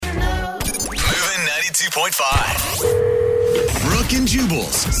92.5. Brooke and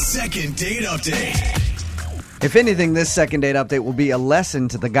Jubal's second date update. If anything, this second date update will be a lesson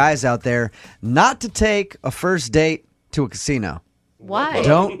to the guys out there not to take a first date to a casino. Why?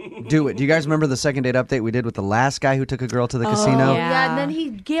 Don't do it. Do you guys remember the second date update we did with the last guy who took a girl to the casino? Yeah, and then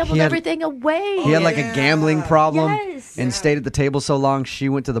he gambled everything away. He had like a gambling problem Yes. and stayed at the table so long she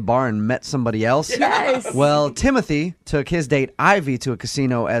went to the bar and met somebody else. Yes. Well, Timothy took his date Ivy to a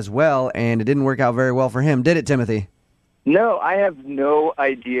casino as well, and it didn't work out very well for him, did it, Timothy? No, I have no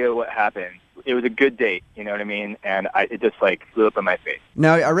idea what happened. It was a good date, you know what I mean? And it just flew up in my face.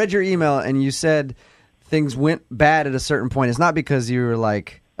 Now, I read your email and you said things went bad at a certain point. It's not because you were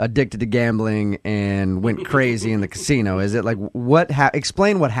addicted to gambling and went crazy in the casino. Is it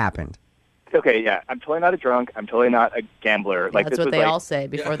explain what happened? Okay, yeah, I'm totally not a drunk. I'm totally not a gambler. That's what they all say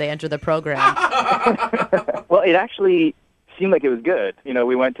before they enter the program. Well, it actually seemed like it was good. You know,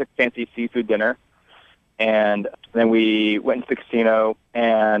 we went to fancy seafood dinner, and then we went into the casino,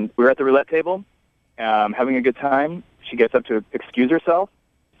 and we were at the roulette table, having a good time. She gets up to excuse herself.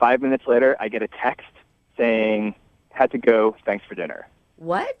 5 minutes later, I get a text saying, had to go, thanks for dinner.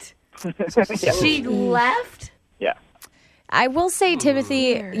 What? Yeah. She left? Yeah. I will say,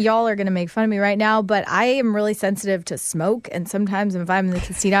 Timothy, y'all are going to make fun of me right now, but I am really sensitive to smoke, and sometimes if I'm in the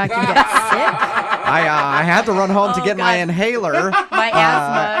casino, I can get sick. I had to run home to get my inhaler. My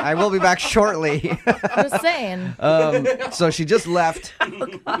asthma. I will be back shortly. Just saying. So she just left,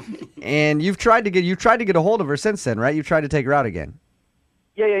 and you've tried to get a hold of her since then, right? You've tried to take her out again.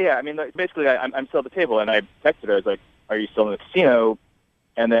 Yeah. I mean, basically, I'm still at the table, and I texted her. I was like, are you still in the casino?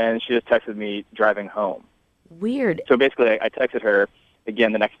 And then she just texted me driving home. Weird. So basically, I texted her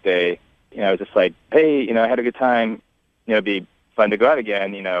again the next day. You know, I was just like, hey, I had a good time. It'd be fun to go out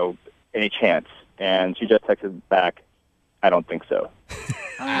again. Any chance? And she just texted back, I don't think so.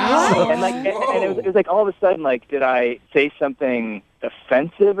 And it was like all of a sudden, did I say something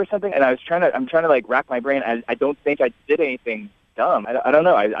offensive or something? And I'm trying to rack my brain. I don't think I did anything dumb. I don't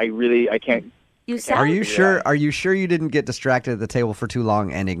know. I can't. Are you sure? Are you sure you didn't get distracted at the table for too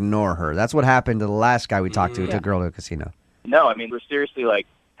long and ignore her? That's what happened to the last guy we talked to who took a girl to a casino. No, I mean, we're seriously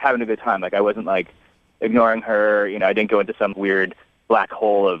having a good time. I wasn't ignoring her. I didn't go into some weird black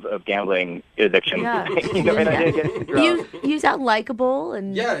hole of gambling addiction. Yeah. And I didn't get too drunk. You sound likable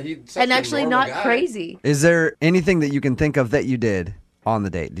and actually not guy. crazy. Is there anything that you can think of that you did on the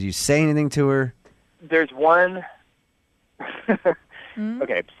date? Did you say anything to her? There's one.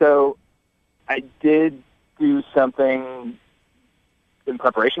 Okay, so I did do something in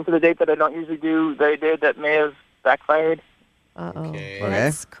preparation for the date that I don't usually do that I did that may have backfired. Uh-oh. Okay.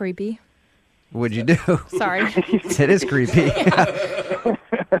 That's creepy. What'd you do? Sorry. It is creepy.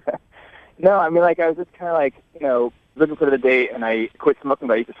 No, I mean, I was just kind of looking for the date, and I quit smoking,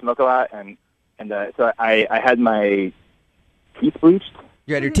 but I used to smoke a lot, and so I had my teeth bleached.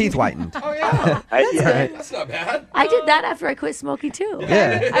 You had your teeth whitened. Oh, yeah. That's not bad. I did that after I quit smoking, too.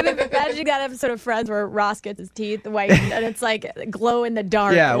 Yeah. I've been imagining that episode of Friends where Ross gets his teeth whitened, and it's glow in the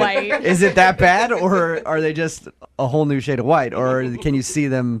dark white. Is it that bad, or are they just a whole new shade of white, or can you see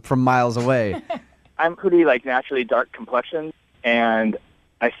them from miles away? I'm pretty naturally dark complexion, and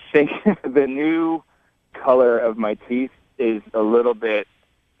I think the new color of my teeth is a little bit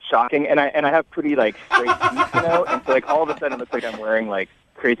shocking, and I have pretty straight teeth, and so all of a sudden it looks like I'm wearing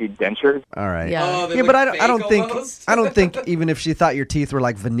crazy dentures. All right. Yeah. Oh, But I don't think almost? I don't think even if she thought your teeth were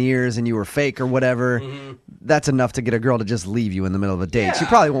like veneers and you were fake or whatever, that's enough to get a girl to just leave you in the middle of a date. Yeah. She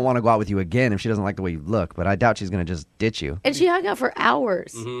probably won't want to go out with you again if she doesn't like the way you look, but I doubt she's going to just ditch you. And she hung out for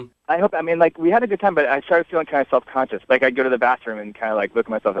hours. I hope. I mean, we had a good time, but I started feeling kind of self-conscious. I'd go to the bathroom and kind of look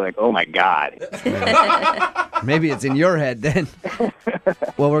at myself and oh my god. Maybe it's in your head then.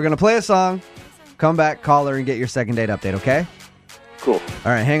 Well, we're going to play a song, come back, call her, and get your second date update, okay? Cool.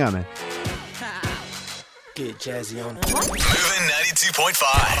 All right, hang on, man. Get jazzy on. Moving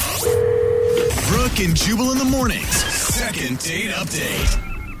 92.5. Brooke and Jubal in the mornings. Second date update.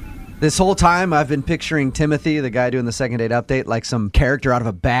 This whole time, I've been picturing Timothy, the guy doing the second date update, like some character out of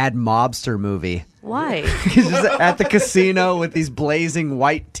a bad mobster movie. Why? He's just at the casino with these blazing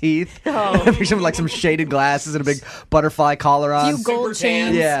white teeth. Oh. Picture him with some shaded glasses and a big butterfly collar on. Few gold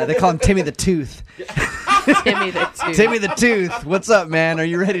chains. Yeah, they call him Timmy the Tooth. Timmy the Tooth. Timmy the Tooth. What's up, man? Are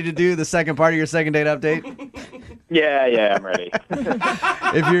you ready to do the second part of your second date update? Yeah, I'm ready.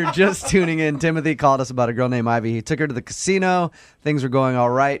 If you're just tuning in, Timothy called us about a girl named Ivy. He took her to the casino. Things were going all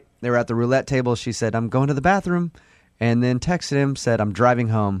right. They were at the roulette table. She said, I'm going to the bathroom. And then texted him, said, I'm driving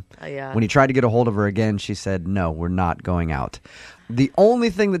home. Oh, yeah. When he tried to get a hold of her again, she said, no, we're not going out. The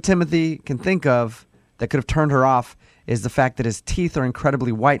only thing that Timothy can think of that could have turned her off is the fact that his teeth are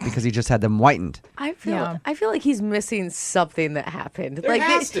incredibly white because he just had them whitened. I feel Yeah. I feel like he's missing something that happened. There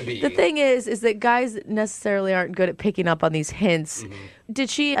has to be. The thing is that guys necessarily aren't good at picking up on these hints. Did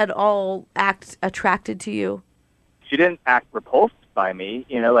she at all act attracted to you? She didn't act repulsed by me.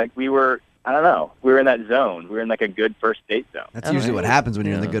 Like we were, I don't know, we were in that zone. We were in like a good first date zone. That's usually what happens when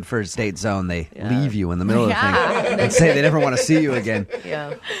you're in the good first date zone. They leave you in the middle of the Yeah. thing and say they never want to see you again.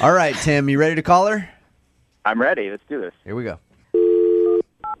 Yeah. All right, Tim, you ready to call her? I'm ready. Let's do this. Here we go.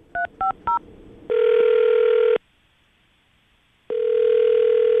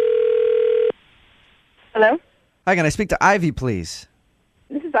 Hello, Hi, can I speak to Ivy, please?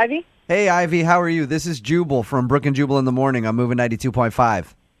 this is Ivy. Hey, Ivy, how are you? This is Jubal from Brook and Jubal in the Morning. I'm moving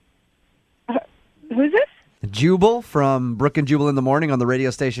 92.5. Who's this? Jubal from Brook and Jubal in the Morning on the radio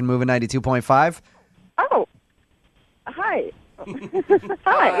station moving 92.5. Oh, hi.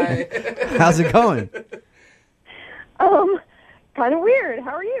 Hi. How's it going? Kind of weird.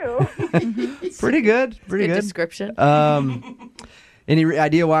 How are you? Pretty good. Pretty Good good. description. Any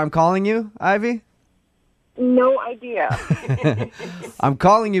idea why I'm calling you, Ivy? No idea. I'm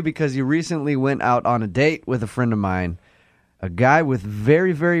calling you because you recently went out on a date with a friend of mine, a guy with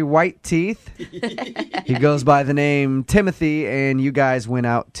very, very white teeth. He goes by the name Timothy, and you guys went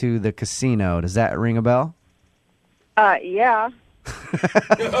out to the casino. Does that ring a bell? Yeah.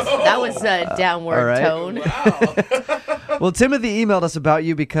 That was a downward all right. tone. Wow. Well, Timothy emailed us about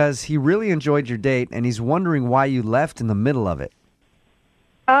you because he really enjoyed your date, and he's wondering why you left in the middle of it.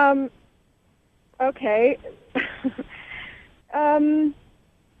 Okay. I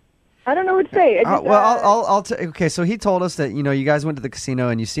don't know what to say. I just, I'll okay, so he told us that, you guys went to the casino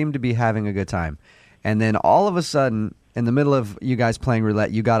and you seemed to be having a good time. And then all of a sudden, in the middle of you guys playing roulette,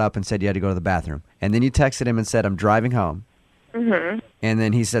 you got up and said you had to go to the bathroom. And then you texted him and said, I'm driving home. Mm-hmm. And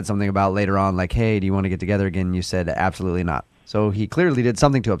then he said something about later on, like, hey, do you want to get together again? And you said, absolutely not. So he clearly did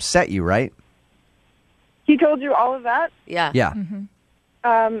something to upset you, right? He told you all of that? Yeah. Yeah.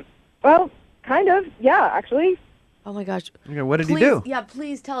 Well, kind of. Yeah, actually. Oh my gosh. Okay, what did Please, he do? Yeah,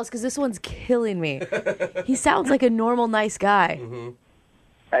 please tell us because this one's killing me. He sounds like a normal, nice guy.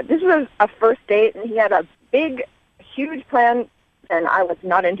 This was a first date, and he had a big, huge plan, and I was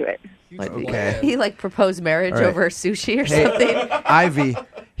not into it. Okay. He proposed marriage All right. over sushi or Hey, something. Ivy,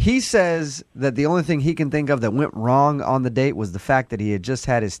 he says that the only thing he can think of that went wrong on the date was the fact that he had just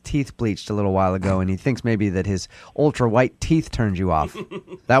had his teeth bleached a little while ago, and he thinks maybe that his ultra white teeth turned you off.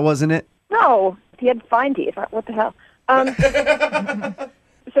 That wasn't it? No, he had fine teeth. What the hell?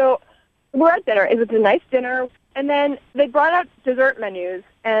 So we're at dinner. It was a nice dinner. And then they brought out dessert menus.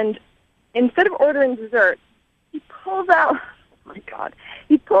 And instead of ordering dessert, he pulls out, oh my God,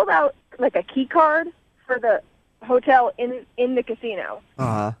 he pulled out like a key card for the hotel in the casino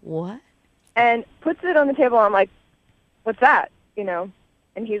Uh-huh. What? and puts it on the table. I'm like, what's that?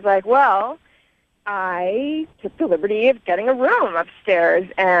 And he's like, well, I took the liberty of getting a room upstairs,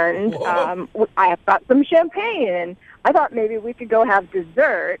 and I have got some champagne, and I thought maybe we could go have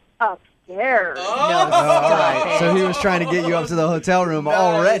dessert upstairs. No, stop it. So he was trying to get you up to the hotel room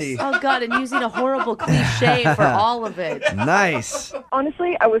already. Oh, God, and using a horrible cliche for all of it. Nice.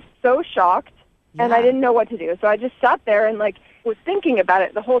 Honestly, I was so shocked, and I didn't know what to do. So I just sat there and, was thinking about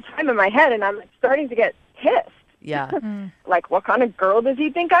it the whole time in my head, and I'm starting to get pissed. Yeah. Like, what kind of girl does he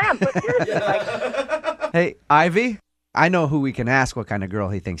think I am? But seriously, Hey, Ivy, I know who we can ask what kind of girl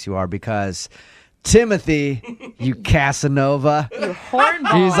he thinks you are because Timothy, you Casanova, You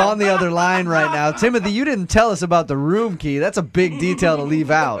hornball. he's on the other line right now. Timothy, you didn't tell us about the room key. That's a big detail to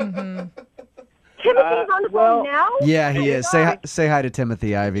leave out. Timothy's on the phone now? Yeah, he is. Say hi to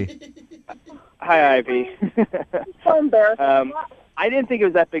Timothy, Ivy. Hi, Ivy. So embarrassing. I didn't think it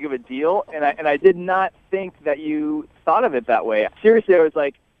was that big of a deal, and I did not think that you thought of it that way. Seriously, I was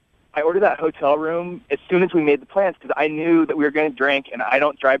like, I ordered that hotel room as soon as we made the plans because I knew that we were going to drink, and I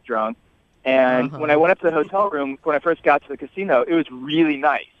don't drive drunk. And when I went up to the hotel room, when I first got to the casino, it was really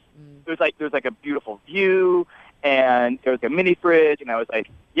nice. There was like a beautiful view, and there was a mini fridge, and I was like,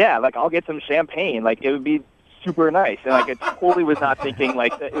 yeah, I'll get some champagne. It would be super nice. And I totally was not thinking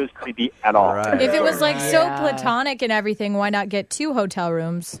that it was creepy at all. Right. If it was so platonic and everything, why not get 2 hotel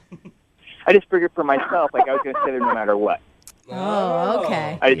rooms? I just figured for myself, I was going to stay there no matter what. Oh,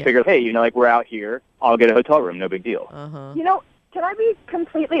 okay. I just figured, hey, we're out here. I'll get a hotel room. No big deal. Can I be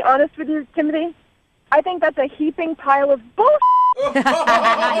completely honest with you, Timothy? I think that's a heaping pile of bullshit.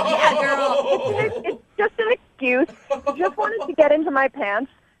 Yeah, girl. It's just an excuse. You just wanted to get into my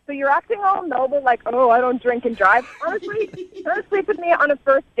pants. So you're acting all noble, like, oh, I don't drink and drive. Honestly, put me on a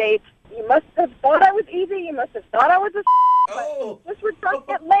first date. you must have thought I was easy. You must have thought I was a Oh. just we're trying to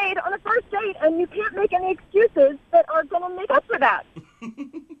get laid on a first date, and you can't make any excuses that are going to make up for that.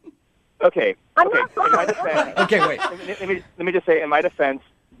 Okay. I'm okay. not In my sorry. defense, Okay, wait. let me just say, in my defense,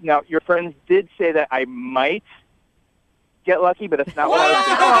 now your friends did say that I might get lucky, but that's not what I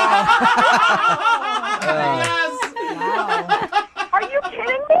was Are you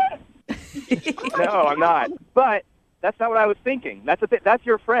kidding me? thinking. No, I'm not. But that's not what I was thinking. That's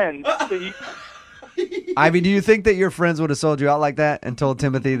your friend. So you, Ivy, do you think that your friends would have sold you out like that and told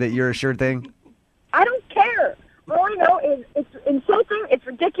Timothy that you're a sure thing? I don't care. All I know is it's insulting. It's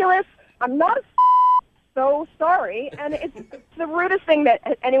ridiculous. I'm not so sorry, and it's the rudest thing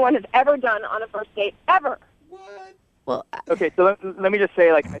that anyone has ever done on a first date ever. Well, okay, so let me just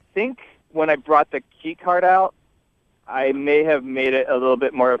say, like, I think when I brought the key card out, I may have made it a little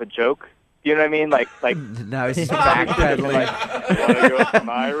bit more of a joke. You know what I mean? Like Now he's backpedaling. you want to go to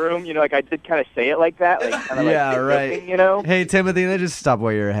my room? You know, like I did kind of say it like that. Like, kind of Yeah, like right. joking, you know? Hey, Timothy, let's just stop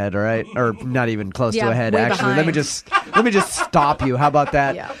way you're ahead, all right? Or not even close to Yeah, ahead, way actually. Let me behind. just stop you. How about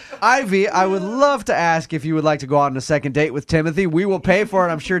that? Yeah. Ivy, I would love to ask if you would like to go out on a second date with Timothy. We will pay for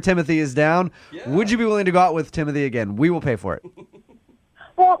it. I'm sure Timothy is down. Yeah. Would you be willing to go out with Timothy again? We will pay for it.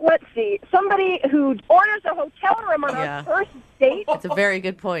 Well, let's see. Somebody who orders a hotel room on Yeah. our first date, it's a very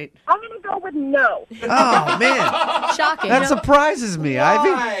good point. I'm going to go with no. Oh, man. Shocking. That surprises me, Why?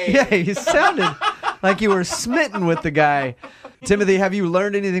 Ivy. Yeah, you sounded like you were smitten with the guy. Timothy, have you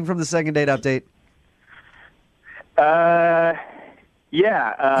learned anything from the second date update?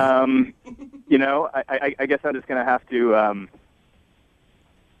 Yeah. You know, I guess I'm just gonna have to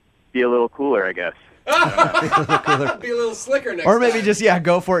be a little cooler, I guess. Be a little slicker next Or maybe time. just,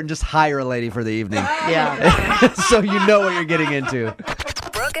 go for it and just hire a lady for the evening. Yeah. So you know what you're getting into.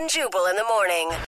 Brooke and Jubal in the morning.